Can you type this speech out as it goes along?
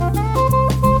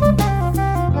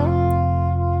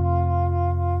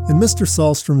Mr.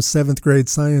 Sahlstrom's 7th grade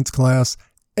science class,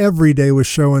 every day was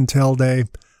show and tell day.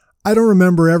 I don't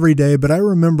remember every day, but I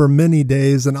remember many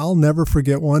days, and I'll never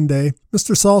forget one day.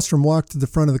 Mr. Sahlstrom walked to the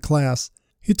front of the class.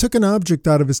 He took an object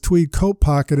out of his tweed coat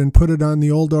pocket and put it on the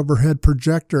old overhead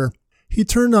projector. He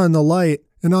turned on the light,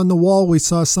 and on the wall we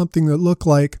saw something that looked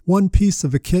like one piece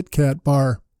of a Kit Kat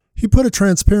bar. He put a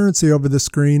transparency over the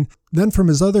screen, then from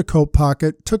his other coat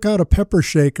pocket took out a pepper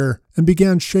shaker and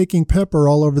began shaking pepper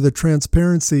all over the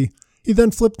transparency. He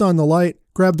then flipped on the light,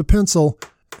 grabbed a pencil,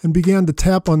 and began to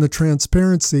tap on the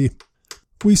transparency.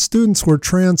 We students were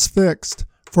transfixed,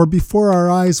 for before our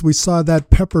eyes we saw that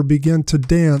pepper begin to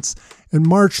dance and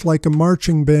march like a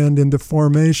marching band into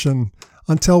formation,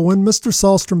 until when Mr.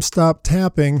 Sahlstrom stopped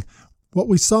tapping, what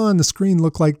we saw on the screen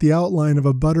looked like the outline of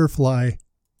a butterfly.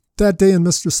 That day in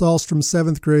Mr. Sahlstrom's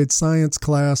 7th grade science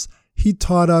class, he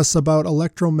taught us about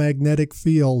electromagnetic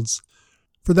fields.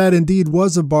 For that indeed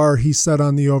was a bar he set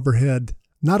on the overhead.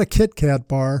 Not a Kit Kat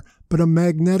bar, but a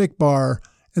magnetic bar,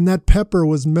 and that pepper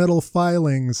was metal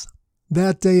filings.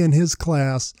 That day in his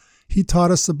class, he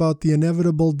taught us about the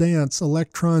inevitable dance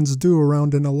electrons do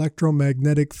around an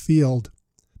electromagnetic field.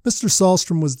 Mr.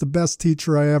 Sahlstrom was the best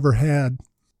teacher I ever had.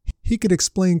 He could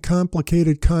explain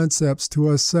complicated concepts to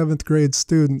us 7th grade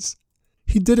students.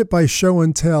 He did it by show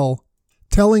and tell,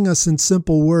 telling us in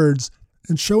simple words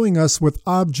and showing us with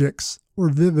objects or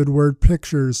vivid word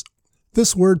pictures.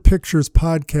 This Word Pictures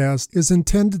podcast is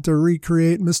intended to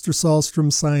recreate Mr.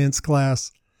 Sahlstrom's science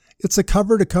class. It's a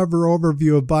cover-to-cover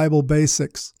overview of Bible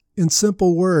basics in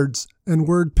simple words and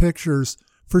word pictures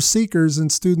for seekers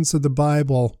and students of the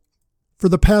Bible. For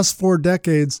the past 4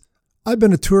 decades, I've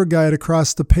been a tour guide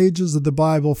across the pages of the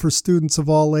Bible for students of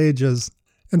all ages,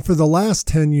 and for the last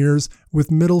 10 years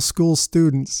with middle school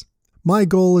students. My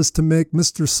goal is to make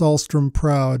Mr. Sahlstrom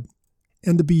proud,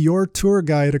 and to be your tour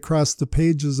guide across the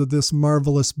pages of this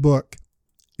marvelous book.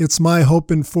 It's my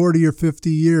hope in 40 or 50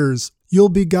 years, you'll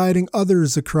be guiding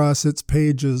others across its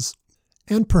pages,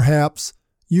 and perhaps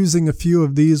using a few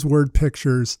of these word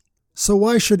pictures. So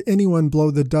why should anyone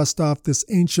blow the dust off this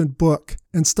ancient book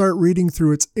and start reading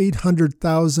through its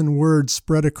 800,000 words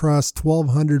spread across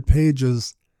 1,200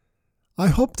 pages? I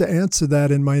hope to answer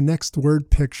that in my next word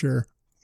picture.